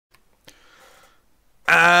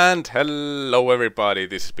And hello everybody,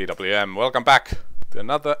 this is PWM. Welcome back to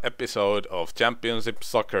another episode of Championship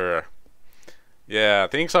Soccer. Yeah,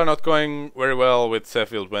 things are not going very well with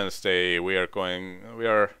Sheffield Wednesday. We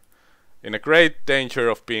are in a great danger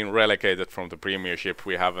of being relegated from the Premiership.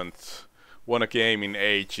 We haven't won a game in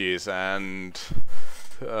ages and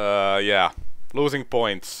yeah, losing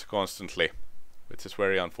points constantly, which is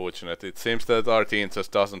very unfortunate. It seems that our team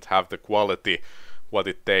just doesn't have the quality what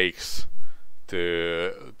it takes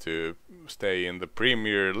to stay in the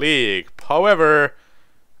Premier League. However,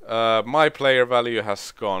 my player value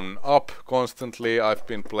has gone up constantly. I've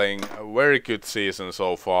been playing a very good season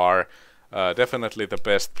so far. Definitely the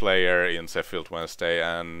best player in Sheffield Wednesday,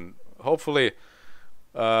 and hopefully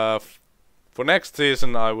for next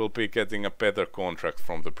season I will be getting a better contract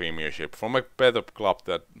from the Premiership, from a better club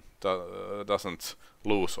that doesn't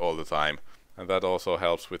lose all the time, and that also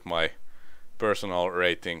helps with my personal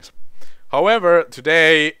ratings. However,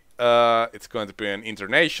 today it's going to be an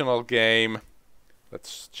international game.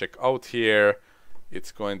 Let's check out here.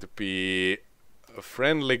 It's going to be a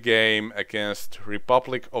friendly game against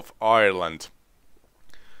Republic of Ireland.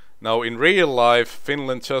 Now, in real life,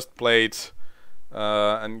 Finland just played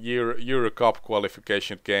an Euro Cup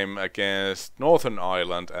qualification game against Northern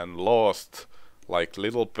Ireland and lost like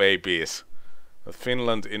little babies.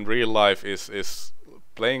 Finland in real life is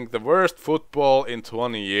playing the worst football in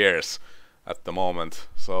 20 years at the moment.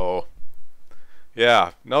 So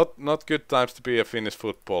yeah, not good times to be a Finnish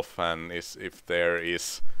football fan, if there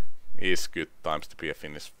is good times to be a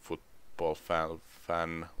Finnish football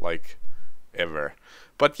fan like ever.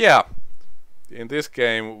 But yeah, in this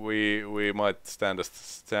game we might stand a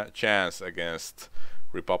chance against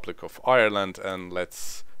Republic of Ireland, and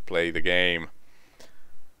let's play the game.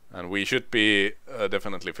 And we should be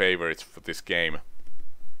definitely favorites for this game,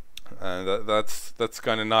 and that's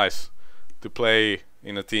kind of nice to play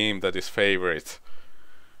in a team that is favorite,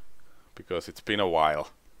 because it's been a while.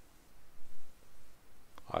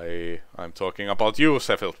 I'm talking about you,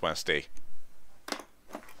 Sheffield Wednesday.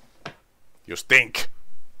 You stink.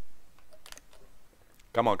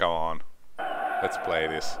 Come on. Let's play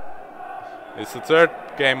this. It's the third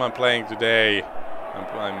game I'm playing today. I'm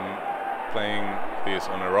playing this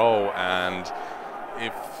on a row, and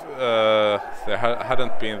if there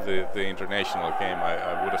hadn't been the international game,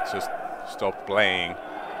 I would have just stopped playing,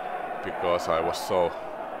 because I was so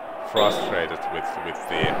frustrated with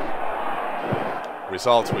the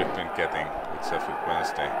results we've been getting with Sheffield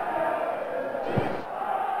Wednesday.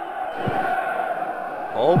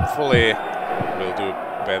 Hopefully we'll do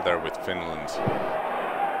better with Finland.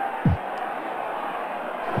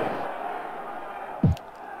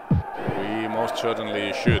 We most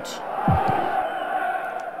certainly should.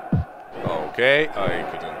 Okay, I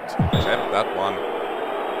couldn't accept that one.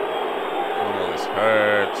 Connell is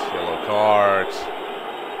hurt. Yellow card.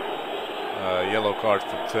 Yellow card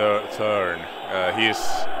for turn. He's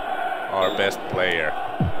our best player.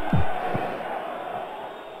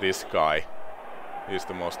 This guy. He's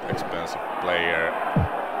the most expensive player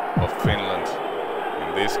of Finland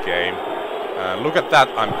in this game. And look at that,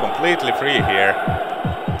 I'm completely free here,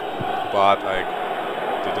 but I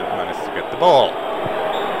didn't manage to get the ball.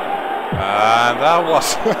 And that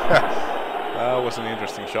was that was an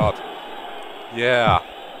interesting shot. Yeah,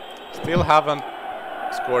 still haven't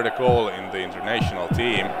scored a goal in the international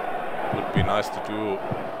team. Would be nice to do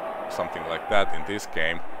something like that in this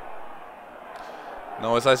game.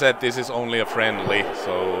 Now, as I said, this is only a friendly,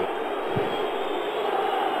 so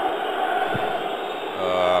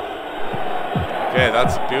okay,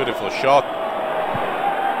 that's a beautiful shot.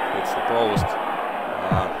 It's the post.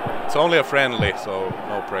 It's only a friendly, so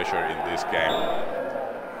no pressure in this game.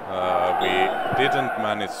 We didn't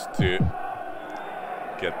manage to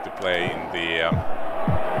get to play in the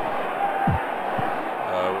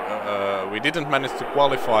we didn't manage to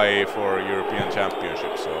qualify for European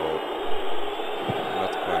Championship, so I'm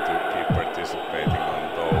not going to keep participating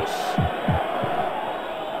on those.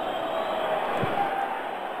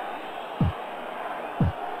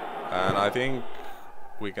 And I think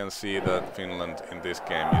we can see that Finland in this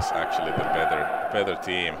game is actually the better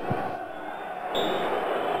team.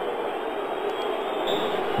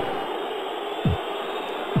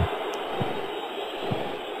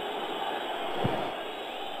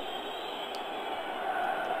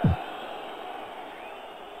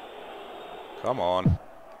 Come on.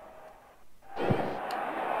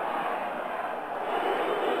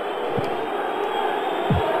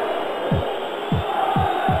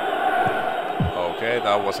 Okay,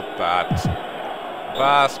 that was a bad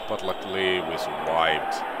pass, but luckily we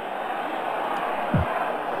survived.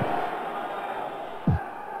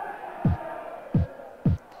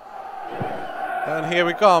 And here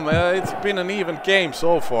we come. It's been an even game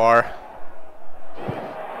so far.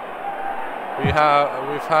 We've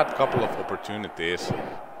had a couple of opportunities,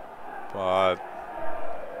 but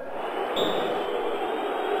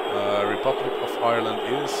Republic of Ireland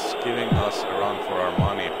is giving us a run for our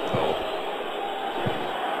money, though.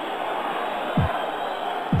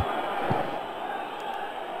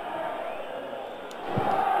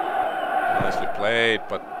 Nicely played,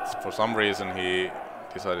 but for some reason he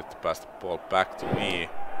decided to pass the ball back to me.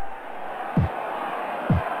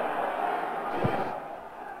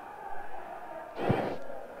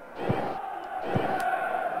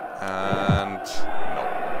 And no.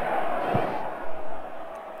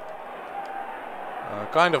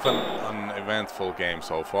 Kind of an uneventful game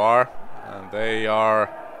so far, and they are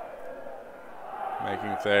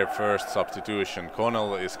making their first substitution.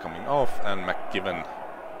 Connell is coming off and McGiven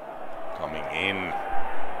coming in.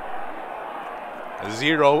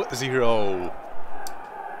 0-0.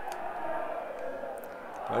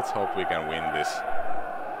 Let's hope we can win this.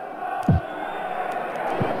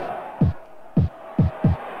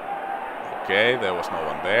 Okay, there was no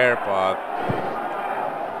one there, but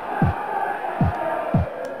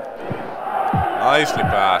nicely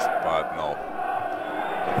passed, but no.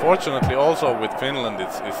 Unfortunately, also with Finland,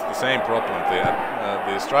 it's the same problem.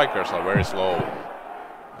 The strikers are very slow,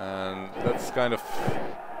 and that's kind of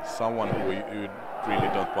someone who you really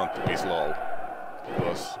don't want to be slow,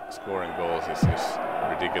 because scoring goals is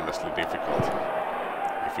ridiculously difficult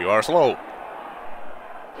if you are slow.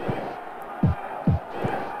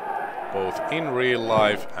 Both in real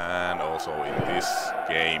life and also in this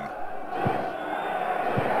game.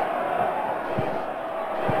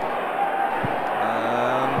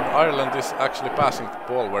 And Ireland is actually passing the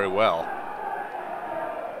ball very well.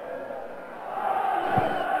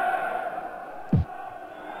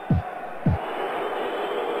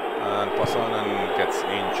 And Pasanen gets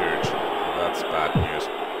injured. That's bad news.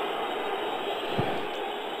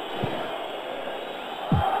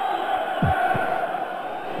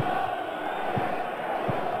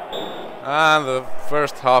 And the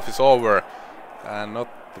first half is over, and not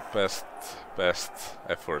the best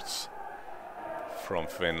efforts from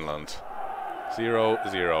Finland.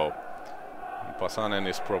 0-0. Pasanen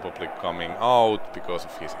is probably coming out because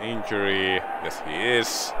of his injury. Yes, he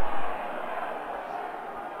is.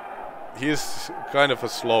 He's kind of a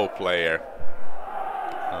slow player.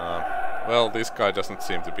 Well, this guy doesn't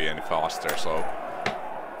seem to be any faster, so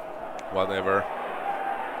whatever.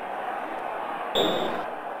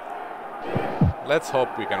 Let's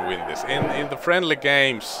hope we can win this. In the friendly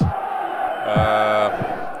games,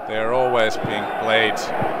 they are always being played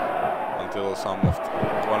until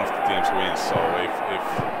one of the teams wins. So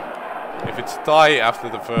if it's tie after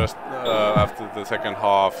the second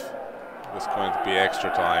half, there's going to be extra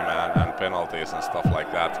time and penalties and stuff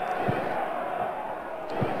like that.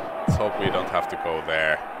 Let's hope we don't have to go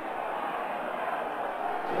there.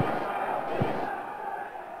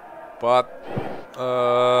 But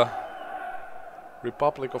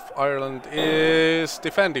Republic of Ireland is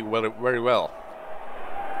defending very well.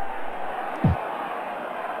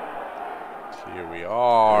 Here we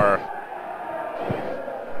are.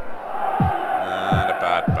 And a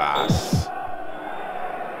bad pass.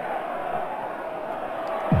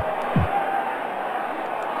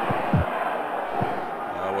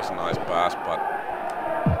 That was a nice pass, but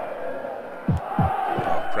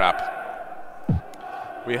oh crap.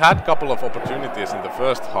 We had a couple of opportunities in the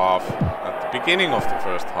first half, at the beginning of the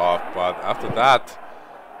first half, but after that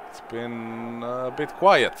it's been a bit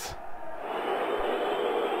quiet.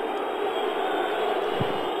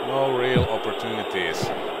 No real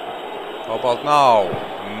opportunities. How about now?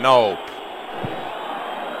 Nope.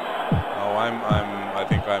 No, I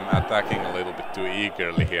think I'm attacking a little bit too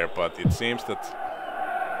eagerly here, but it seems that...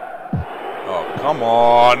 Oh, come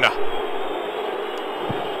on!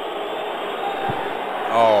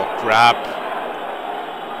 Oh, crap.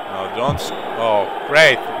 No, don't... Oh,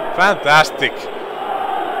 great. Fantastic.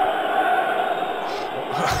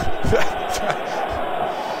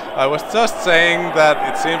 I was just saying that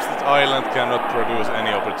it seems that Ireland cannot produce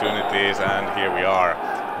any opportunities, and here we are.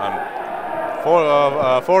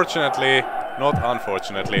 Fortunately, not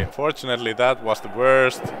unfortunately, fortunately that was the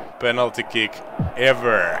worst penalty kick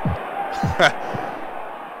ever.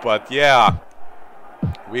 But yeah,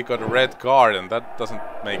 we got a red card, and that doesn't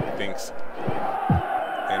make things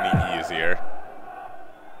any easier.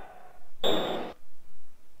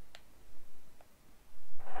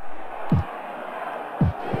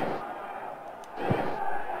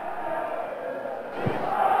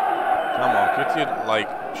 Come on, could you, like,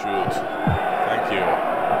 shoot? Thank you.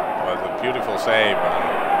 But a beautiful save,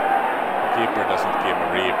 and keeper doesn't give a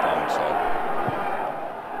rebound, so.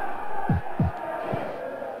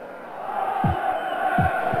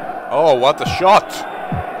 Oh, what a shot!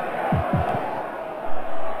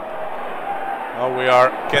 Now we are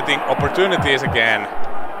getting opportunities again.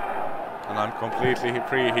 And I'm completely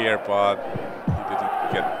free here, but he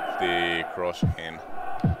didn't get the cross in.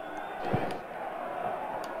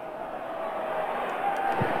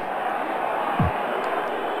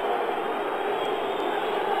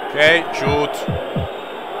 Okay, shoot.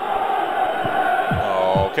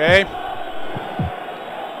 Okay.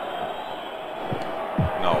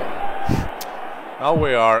 No. Now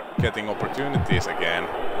we are getting opportunities again,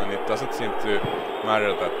 and it doesn't seem to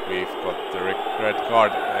matter that we've got the red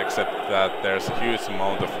card, except that there's a huge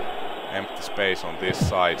amount of empty space on this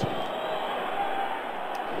side.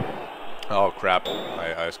 Oh crap,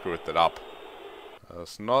 I screwed that up.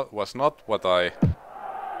 Was not what I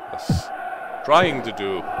was trying to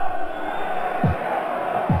do.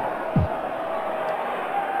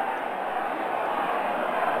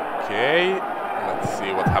 Okay, let's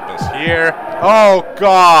see what happens here. Oh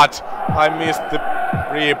god! I missed the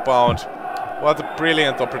rebound. What a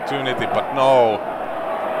brilliant opportunity, but no.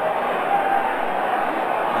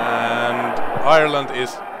 And Ireland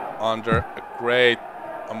is under a great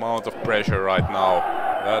amount of pressure right now.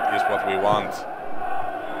 That is what we want.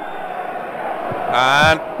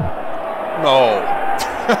 And no.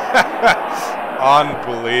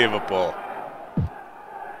 Unbelievable.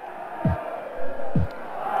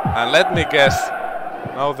 And let me guess,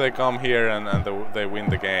 now they come here and they win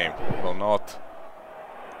the game. Well, not.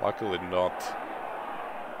 Luckily not.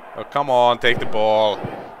 Oh, come on, take the ball.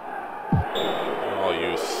 Oh,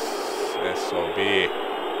 you SOB. They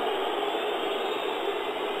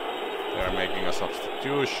are making a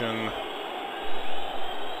substitution.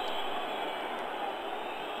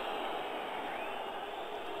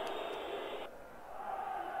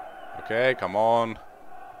 Okay, come on.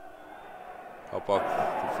 How about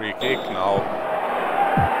the free kick now?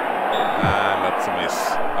 And that's a miss.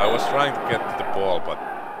 I was trying to get to the ball, but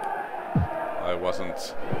I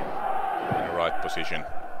wasn't in the right position.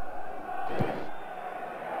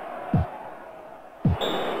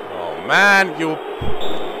 Oh man, you...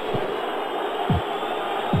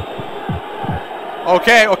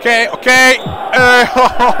 Okay, okay, okay!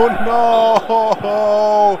 Oh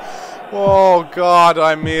no! Oh god,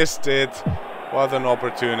 I missed it. What an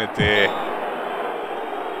opportunity.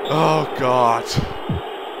 Oh god.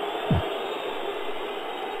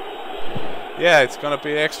 Yeah, it's gonna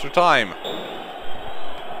be extra time.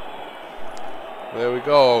 There we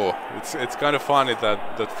go. It's kind of funny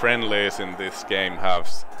that friendlies in this game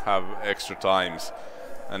have extra times,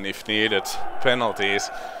 and if needed, penalties.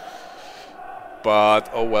 But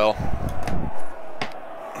oh well.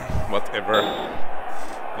 Whatever.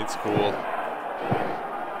 It's cool.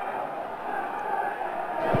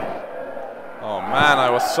 Oh man, I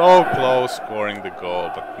was so close scoring the goal,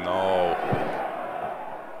 but no.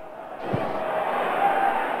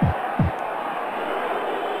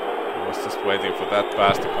 I was just waiting for that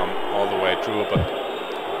pass to come all the way through, but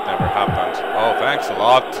it never happened. Oh, thanks a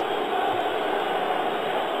lot.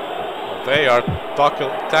 Well, they are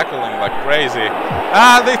tackling like crazy.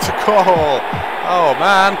 Ah, it's a goal! Oh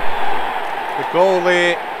man, the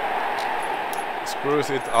goalie screws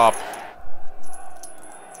it up.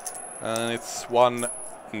 And it's 1-0.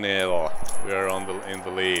 We are in the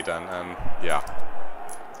lead, and yeah.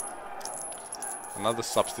 Another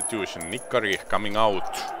substitution. Nikkari coming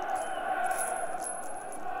out.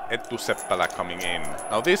 Etu Seppälä coming in.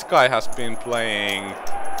 Now this guy has been playing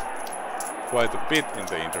quite a bit in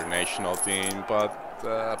the international team, but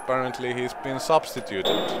apparently he's been substituted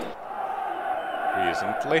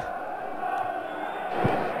recently.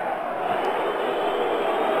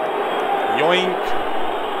 Yoink!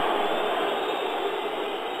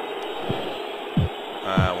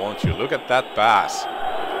 Won't you look at that pass?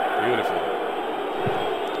 Beautiful.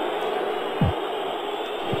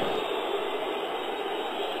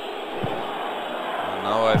 And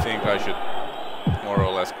now I think I should more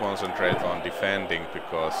or less concentrate on defending,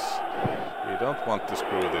 because we don't want to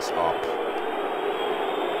screw this up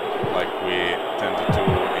like we tend to do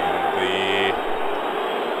in the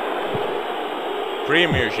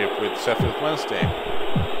Premiership with Sheffield Wednesday.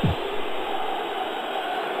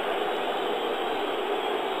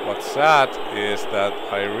 What's sad is that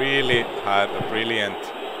I really had a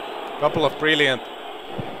couple of brilliant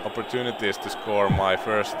opportunities to score my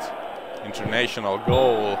first international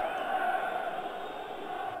goal,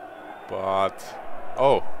 but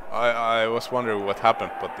oh, I was wondering what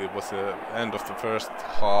happened, but it was the end of the first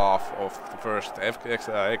half of the first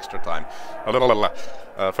extra time.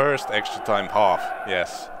 First extra time half,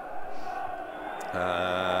 yes.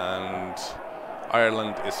 And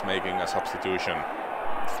Ireland is making a substitution.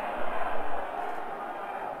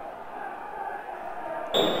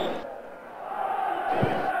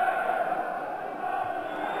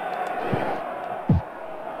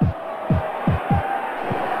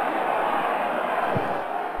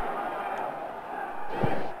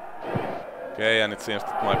 Okay, and it seems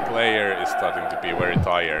that my player is starting to be very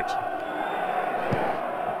tired.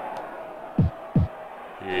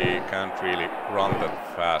 He can't really run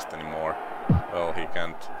that fast anymore. Well, he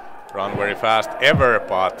can't run very fast ever,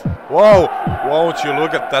 but... Whoa! Won't you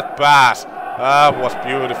look at that pass? That was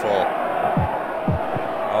beautiful.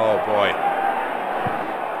 Oh boy.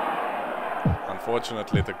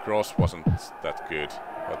 Unfortunately, the cross wasn't that good,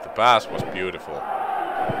 but the pass was beautiful.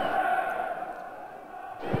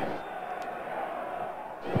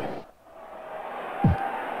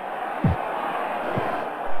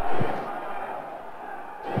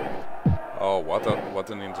 Oh, what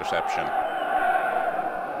an interception.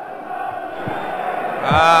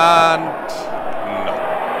 And no.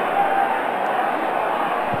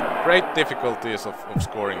 Great difficulties of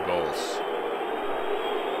scoring goals.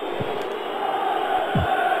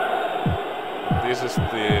 This is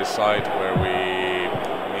the side where we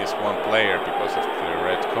miss one player because of the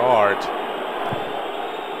red card.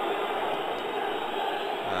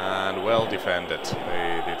 And well defended.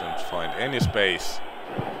 They didn't find any space.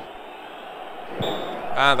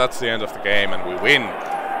 And that's the end of the game, and we win.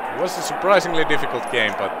 It was a surprisingly difficult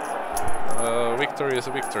game, but victory is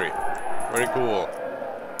a victory. Very cool.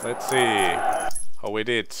 Let's see how we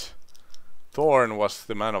did. Thorn was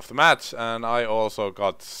the man of the match, and I also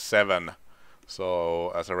got 7,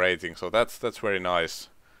 so as a rating. So that's very nice.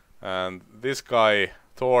 And this guy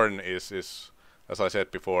Thorn is, as I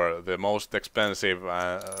said before, the most expensive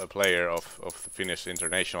player of the Finnish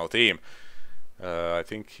international team. I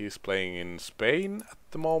think he's playing in Spain at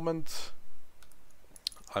the moment.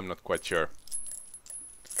 I'm not quite sure,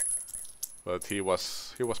 but he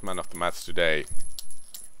was man of the match today.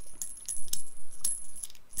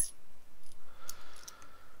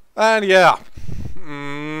 And yeah,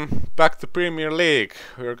 back to Premier League.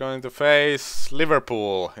 We're going to face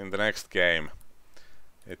Liverpool in the next game,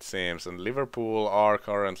 it seems, and Liverpool are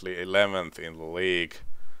currently 11th in the league,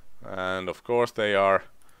 and of course they are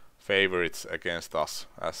favorites against us,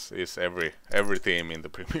 as is every team in the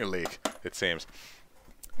Premier League, it seems.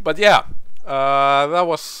 But yeah, that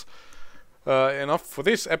was enough for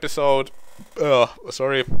this episode.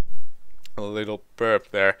 Sorry, a little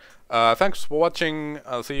burp there. Thanks for watching.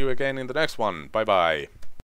 I'll see you again in the next one. Bye bye.